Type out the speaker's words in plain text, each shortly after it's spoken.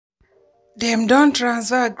Dem don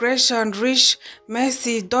transfer aggression reach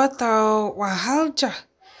Messi daughter Wahalja.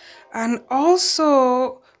 And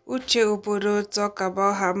also Uche Obodo talk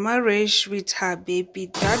about her marriage with her baby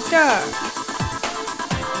dada.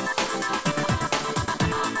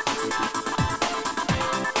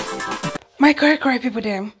 My correct people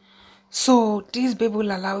them. So this baby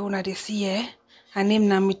lala wey una dey see her name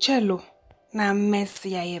na Michelo, na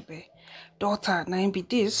Messi Aigbe daughter. Na im be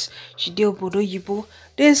this. She dey Obodo Yibo,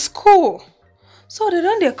 dey school. So they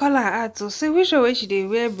don't they call her out to see which way she dey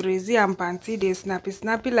wear brazy and panty dey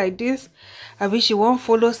snappy like this. I wish she won't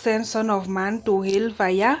follow send son of man to hell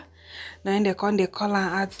fire. Now they call her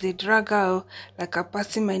out, they drag her like a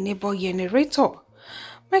passing my neighbor generator.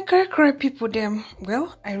 My correct people them,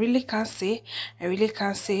 well, I really can't say,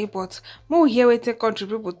 but more hear waiting country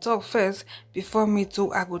people talk first before me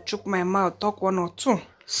too. I go chook my mouth, talk one or two.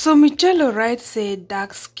 So Michelle right say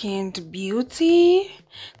dark skinned beauty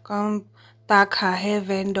come tag her hair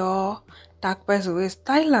vendor, tag person wey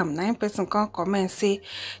style am. 9 person come comment say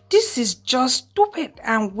this is just stupid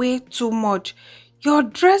and way too much. Your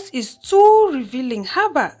dress is too revealing,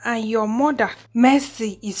 Haba, and your mother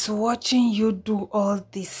Messi is watching you do all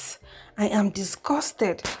this. I am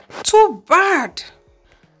disgusted. Too bad.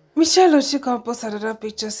 Michelle Oshikon post another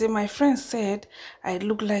picture say my friend said I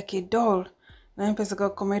look like a doll. 9 person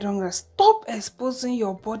come comment on stop exposing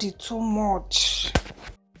your body too much.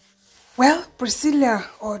 Well, Priscilla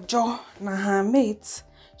Ojo na her mate.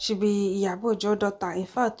 She be Iyabo Ojo daughter. In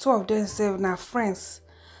fact, 2 of them say na friends.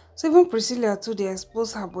 So even Priscilla too, they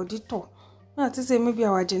expose her body too. I think say maybe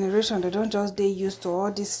our generation, they don't just dey used to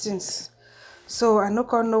all these things. So I no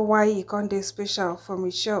can know why it can't dey special for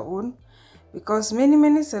Michelle own. Because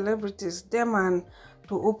many celebrities, them and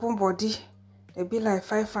to open body, they be like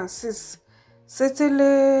 5 and 6.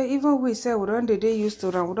 Certainly, even we say we don't dey used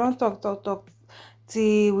to them. We don't talk.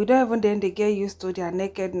 Till we don't even then they get used to their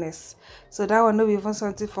nakedness. So that will not be even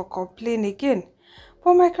something for complain again.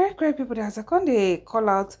 But my correct people, as I can't they call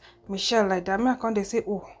out Michelle like that, I can't they say,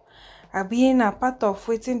 oh, I being a part of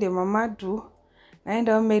waiting the mama do. And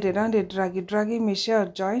don't make it on the dragging Michelle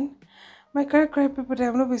join. My correct people, they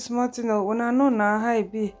have not be smart enough. When I know now how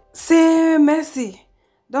it be. Say Messi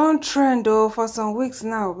don't trend though for some weeks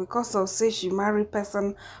now because of say she married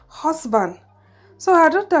person husband. So her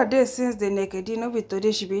daughter day since the naked, no be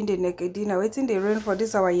today she be in the naked. Now waiting the rain for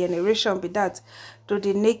this our generation be that to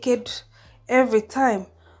the naked every time.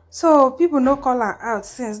 So people no call her out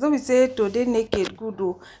since. Don't be say today naked good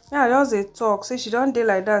though. Me I just dey talk say she don't dey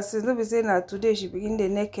like that since. Don't be saying that today she begin the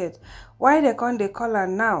naked. Why they can't they call her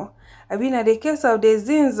now? I mean, in the case of the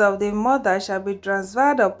sins of the mother shall be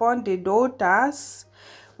transferred upon the daughters.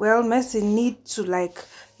 Well, Messi need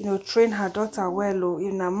to train her daughter well. Or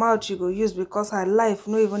in her mouth she go use because her life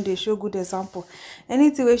no even they show good example.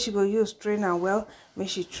 Anything where she go use train her well, may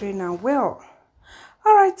she train her well.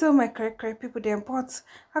 Alright, so my correct people them, but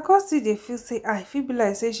I can't see they feel say I feel be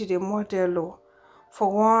like say she the model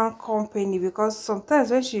for one company because sometimes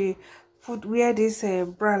when she wear this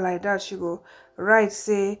bra like that, she go write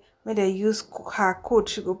say may they use her code,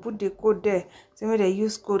 she go put the code there. Say may they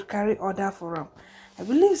use code carry order for them. I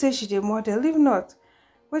believe say she the model. If not,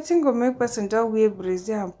 wetin go make person just wear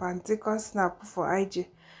brazier and panty come snap for IG.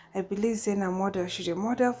 I believe say na model, she the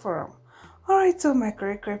model for them. Alright, so my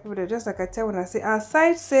correct people, they just like I tell when I say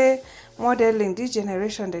aside say modeling, this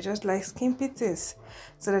generation they just like skimpy things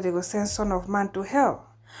so that they go send son of man to hell.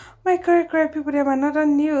 My correct people, them another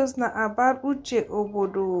news now about Uche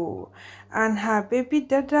Obodo and her baby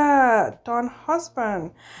dada turn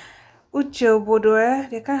husband. Uche Obodo,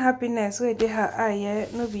 they can't happiness where they her eye,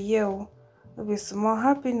 no be no be small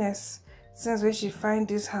happiness since when she find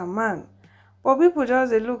this her man. But people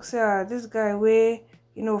just they look say this guy way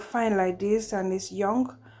fine like this and is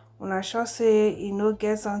young. When I sure say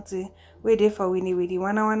get something where they for winnie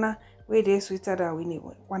wana where they sweeter than winnie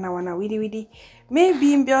wana winnie.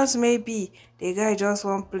 Maybe just maybe the guy just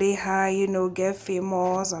won't play high, get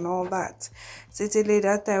famous and all that. Certainly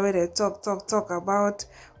that time where they talk about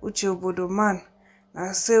Uche Obodo man.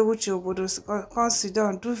 Now say Uche Obodo come sit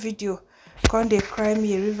down do video. Come they cry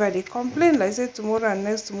me a river. They complain like say tomorrow and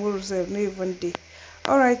next tomorrow say no even day.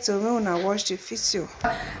 Alright, so when I watch the video,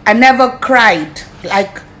 I never cried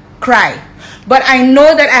cry, but I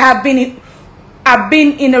know that I've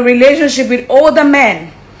been in a relationship with older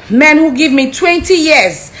men who give me 20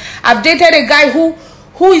 years. I've dated a guy who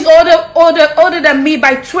is older than me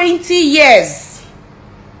by 20 years.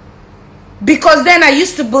 Because then I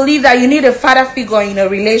used to believe that you need a father figure in a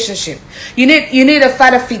relationship. You need a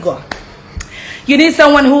father figure. You need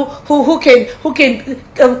someone who can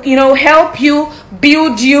help you,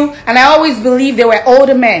 build you. And I always believed they were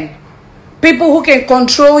older men. People who can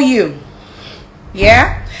control you.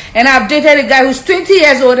 Yeah? And I've dated a guy who's 20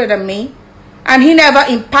 years older than me, and he never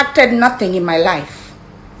impacted nothing in my life.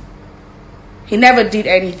 He never did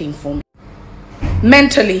anything for me.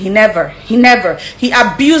 Mentally, he never. He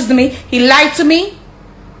abused me. He lied to me.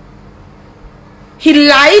 He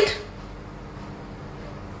lied.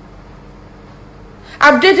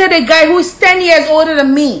 I've dated a guy who is 10 years older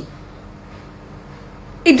than me.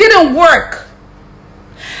 It didn't work.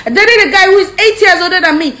 I dated a guy who is 8 years older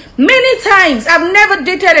than me. Many times. I've never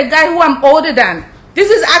dated a guy who I'm older than. This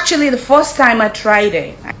is actually the first time I tried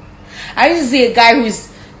it. I used to see a guy who is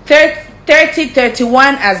 30,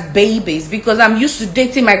 31 as babies, because I'm used to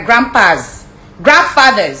dating my grandfathers,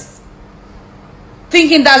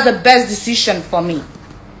 thinking that's the best decision for me.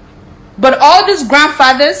 But all these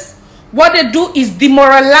grandfathers, what they do is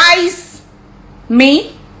demoralize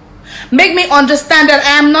me, make me understand that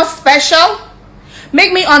I am not special,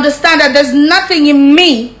 make me understand that there's nothing in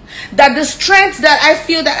me, that the strength that I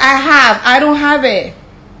feel that I have, I don't have it.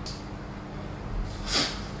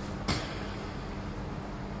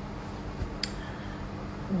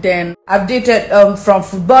 Then I've dated from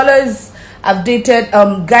footballers, I've dated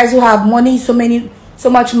guys who have money, so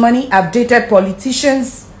much money. I've dated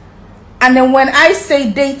politicians. And then when I say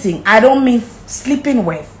dating, I don't mean sleeping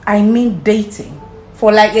with, I mean dating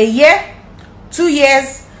for like a year, 2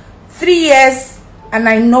 years, 3 years, and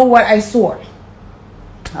I know what I saw.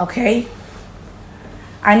 Okay?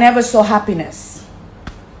 I never saw happiness.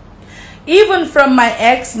 Even from my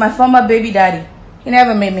ex, my former baby daddy, he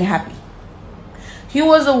never made me happy. He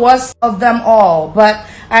was the worst of them all. But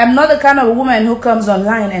I am not the kind of woman who comes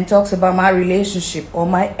online and talks about my relationship or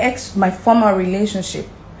my former relationship.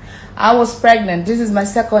 I was pregnant. This is my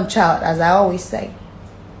second child, as I always say.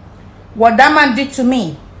 What that man did to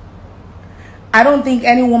me, I don't think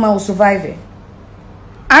any woman will survive it.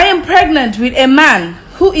 I am pregnant with a man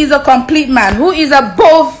who is a complete man, who is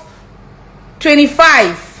above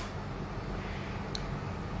 25.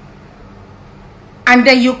 And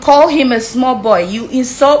then you call him a small boy. You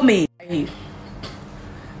insult me.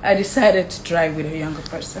 I decided to try with a younger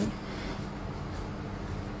person.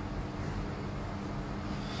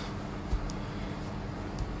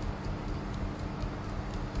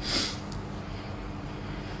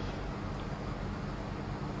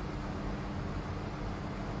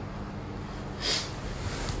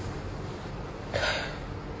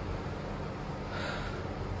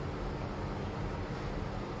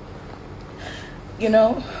 You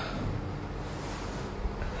know,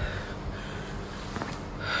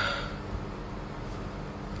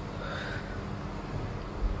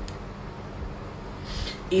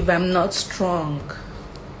 if I'm not strong,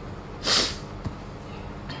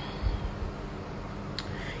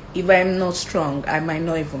 I might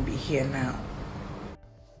not even be here now.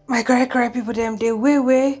 My cry people them they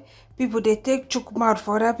way people they take chook mouth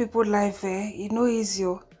for other people life easy.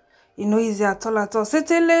 Easy at all.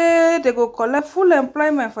 Certainly, they go collect full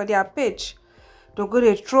employment for their page. To go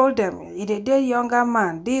they troll them. If they dead younger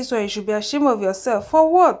man, this way you should be ashamed of yourself.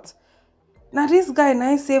 For what? Now this guy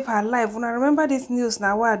now save her life. When I remember this news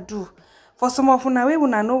now, what I do? For some of you now,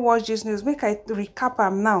 when I know watch this news, make I recap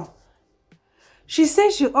am now. She said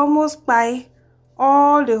she almost buy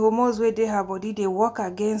all the hormones where they her body, they work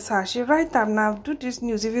against her. She write am now, do this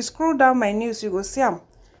news. If you scroll down my news, you go see am.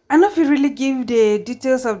 I know if you really give the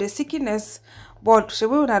details of the sickness, but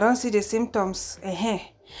when I don't see the symptoms,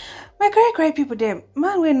 my cry people them,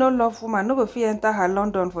 man we no love woman, no go fit enter her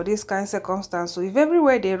London for this kind of circumstance. So if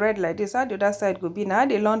everywhere they read like this, how the other side go be, now how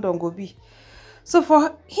the London go be. So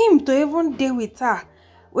for him to even deal with her,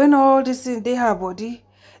 when all this thing they her body,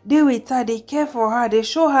 deal with her, they care for her, they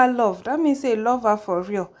show her love. That means they love her for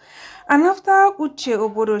real. And after Uche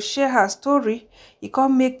Obodo share her story, it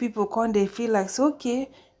can't make people come they feel like, so, okay,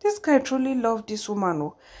 this guy truly love this woman,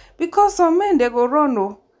 oh. Because some men, they go run,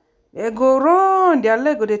 oh. They go run, their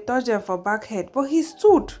leg go, they touch them for back head. But he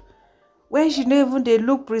stood. When she didn't even they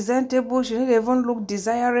look presentable, she didn't even look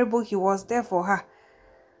desirable, he was there for her.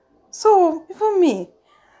 So, even me,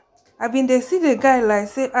 I been they see the guy like,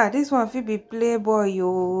 say, this one fit be playboy,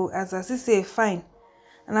 yo, as I say, fine.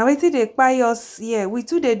 And I waited they buy us here. We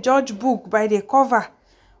do the judge book by the cover.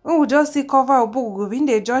 When we just see cover of book, we been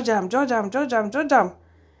the judge am.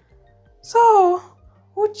 So,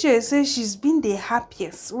 Uche says she's been the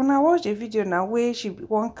happiest. When I watch the video now where she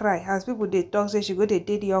won't cry, as people they talk, say she go to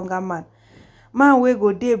date the younger man. Man we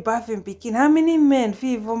go there bathing picking. How many men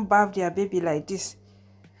feel even bath their baby like this?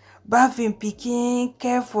 Bathing picking,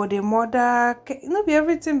 care for the mother, not be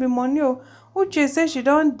everything be money. Uche says she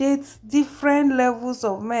don't date different levels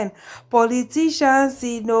of men. Politicians,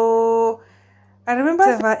 I remember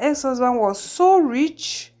her ex-husband was so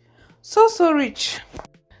rich, so rich.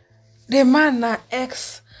 The man na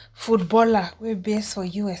ex-footballer wey base for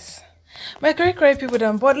US. My correct people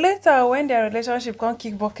them, but later when their relationship can't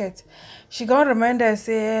kick bucket, she got reminded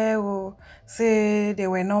say, oh, say they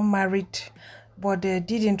were not married, but they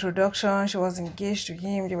did introduction. She was engaged to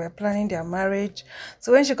him. They were planning their marriage.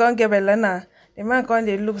 So when she can't get Belena, the man can't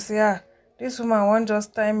they look say, ah, this woman won't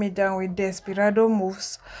just tie me down with desperado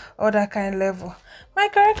moves or that kind of level. My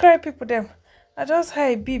correct people them. I just how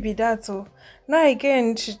it be that so. Now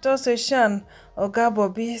again, she told say she and Oga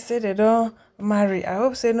Bobby say they don't marry. I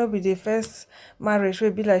hope say no be the first marriage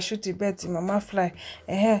will be like shoot the bed the mama fly.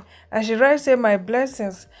 And she write say my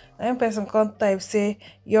blessings. And person can't type say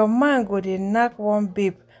your man go dey knack one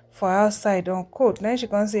babe for outside on quote. Then she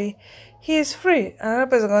can say he is free. Another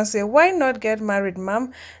person can say why not get married,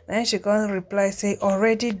 ma'am? Then she can reply say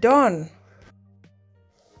already done.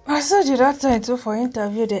 I saw the that time too for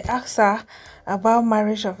interview. They asked her about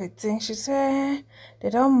marriage of a thing. She said they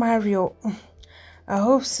don't marry. Oh. I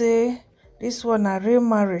hope say this one a real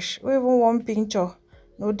marriage. We even one picture.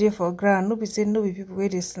 No day for grand. No be say no be people where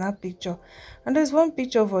they snap picture. And there's one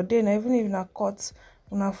picture for day. Even if na cut,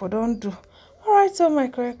 una for don't do. Alright, so my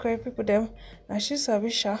correct people them. Now she's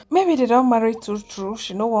Abisha. Maybe they don't marry too true.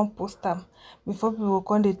 She no one post them before people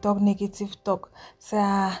come they talk negative talk. Say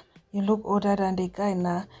you look older than the guy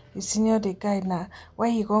now. You senior the guy now. Why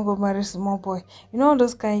you gonna go marry small boy? You know all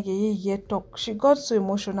those kind of yeah talk. She got so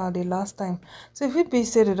emotional the last time. So if it be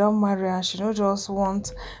say they don't marry and she don't just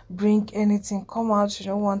want bring anything come out, she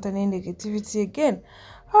don't want any negativity again.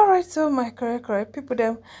 Alright, so my correct people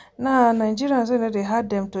them now Nigerians when they had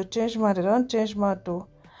them to change man, they don't change man too.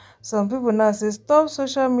 Some people now say stop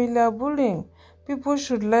social media bullying. People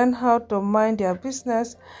should learn how to mind their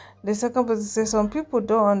business. The second person says some people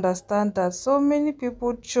don't understand that so many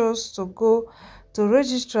people chose to go to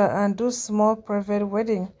register and do small private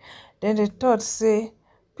wedding. Then the third say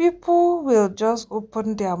people will just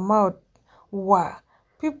open their mouth. Wow.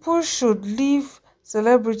 People should leave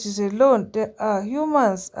celebrities alone. They are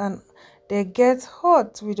humans and they get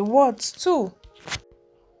hurt with words too.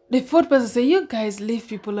 The fourth person say you guys leave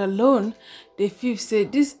people alone. The fifth say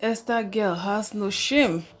this Esther girl has no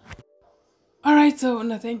shame. Alright,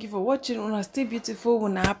 so thank you for watching. Una stay beautiful.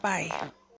 Una bye.